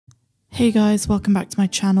Hey guys, welcome back to my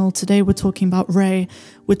channel. Today we're talking about Rey,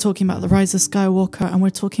 we're talking about the Rise of Skywalker, and we're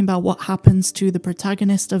talking about what happens to the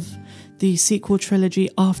protagonist of the sequel trilogy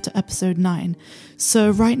after episode 9.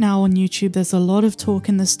 So right now on YouTube there's a lot of talk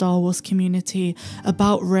in the Star Wars community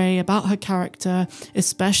about Rey, about her character,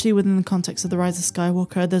 especially within the context of the Rise of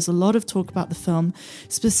Skywalker. There's a lot of talk about the film,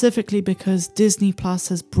 specifically because Disney Plus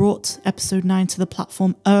has brought episode 9 to the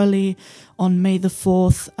platform early on May the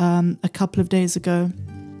 4th, a couple of days ago.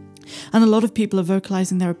 And a lot of people are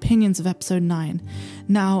vocalizing their opinions of episode 9.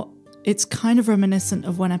 Now, it's kind of reminiscent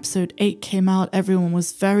of when episode 8 came out. Everyone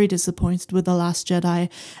was very disappointed with The Last Jedi.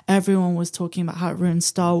 Everyone was talking about how it ruined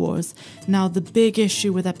Star Wars. Now, the big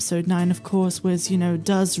issue with episode 9, of course, was,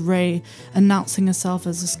 does Rey announcing herself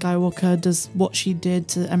as a Skywalker, does what she did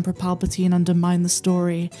to Emperor Palpatine undermine the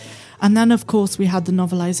story? And then, of course, we had the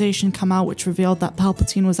novelization come out, which revealed that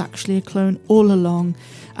Palpatine was actually a clone all along,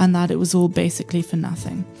 and that it was all basically for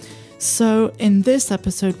nothing. So in this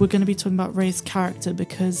episode, we're going to be talking about Rey's character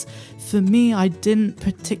because for me, I didn't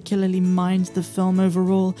particularly mind the film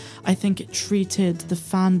overall. I think it treated the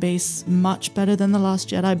fan base much better than The Last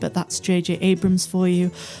Jedi, but that's J.J. Abrams for you.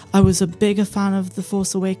 I was a bigger fan of The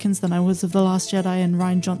Force Awakens than I was of The Last Jedi and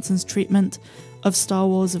Rian Johnson's treatment of Star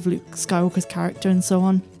Wars, of Luke Skywalker's character and so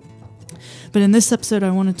on. But in this episode,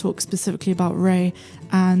 I want to talk specifically about Rey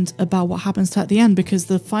and about what happens to her at the end, because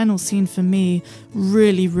the final scene for me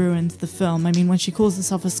really ruined the film. I mean, when she calls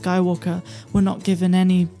herself a Skywalker, we're not given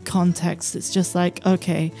any context. It's just like,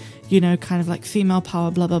 okay, kind of like female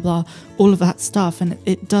power, blah, blah, blah, all of that stuff. And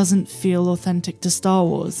it doesn't feel authentic to Star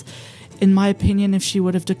Wars. In my opinion, if she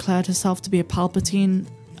would have declared herself to be a Palpatine,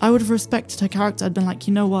 I would have respected her character. I'd been like,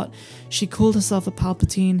 you know what? She called herself a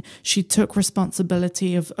Palpatine. She took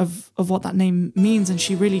responsibility of what that name means, and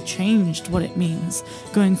she really changed what it means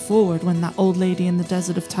going forward when that old lady in the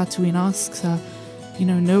desert of Tatooine asks her,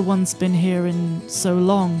 no one's been here in so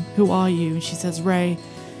long. Who are you? And she says, Rey.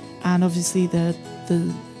 And obviously the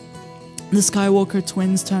Skywalker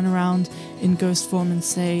twins turn around in ghost form and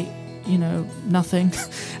say, nothing.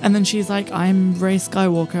 And then she's like, I'm Rey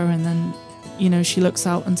Skywalker. And then she looks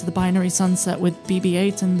out into the binary sunset with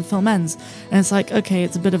BB-8 and the film ends. And it's like, okay,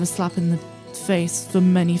 it's a bit of a slap in the face for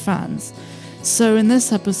many fans. So in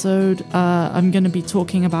this episode, I'm going to be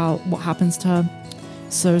talking about what happens to her.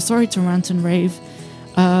 So sorry to rant and rave.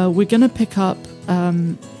 We're going to pick up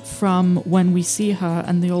from when we see her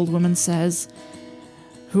and the old woman says,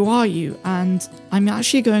 who are you? And I'm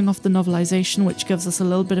actually going off the novelization, which gives us a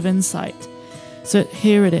little bit of insight. So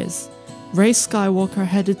here it is. Rey Skywalker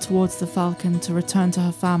headed towards the Falcon to return to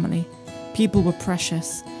her family. People were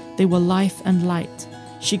precious. They were life and light.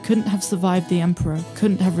 She couldn't have survived the Emperor,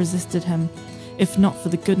 couldn't have resisted him, if not for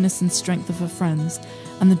the goodness and strength of her friends,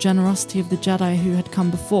 and the generosity of the Jedi who had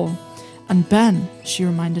come before. And Ben, she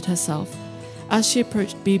reminded herself. As she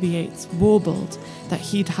approached BB-8, warbled that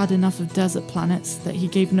he'd had enough of desert planets, that he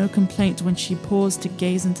gave no complaint when she paused to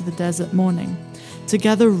gaze into the desert morning.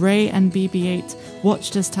 Together, Rey and BB-8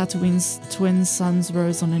 watched as Tatooine's twin suns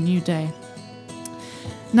rose on a new day.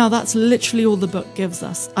 Now, that's literally all the book gives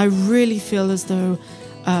us. I really feel as though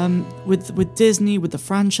with Disney, with the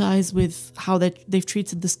franchise, with how they've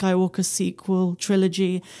treated the Skywalker sequel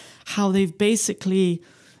trilogy, how they've basically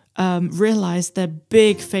realized their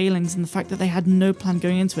big failings in the fact that they had no plan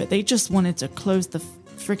going into it. They just wanted to close the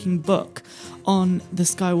freaking book on the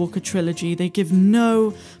Skywalker trilogy. They give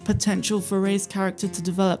no potential for Rey's character to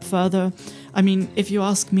develop further. I mean, if you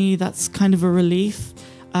ask me, that's kind of a relief.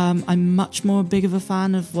 I'm much more big of a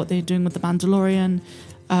fan of what they're doing with The Mandalorian,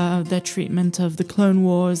 their treatment of the Clone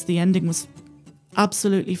Wars. The ending was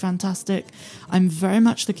absolutely fantastic. I'm very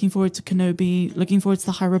much looking forward to Kenobi, looking forward to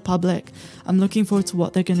the High Republic. I'm looking forward to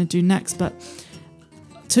what they're going to do next. But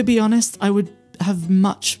to be honest, I would have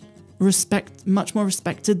much more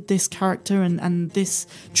respected this character and this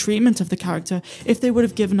treatment of the character if they would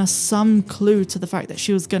have given us some clue to the fact that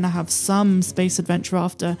she was going to have some space adventure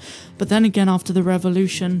after. But then again, after the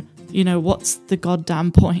revolution, what's the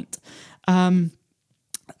goddamn point?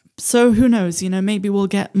 So who knows, maybe we'll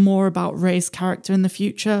get more about Rey's character in the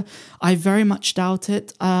future. I very much doubt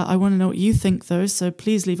it. I want to know what you think though, so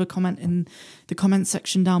please leave a comment in the comment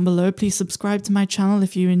section down below. Please subscribe to my channel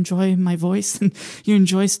if you enjoy my voice and you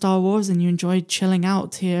enjoy Star Wars and you enjoy chilling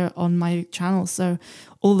out here on my channel. So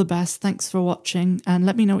all the best, thanks for watching, and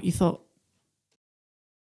let me know what you thought.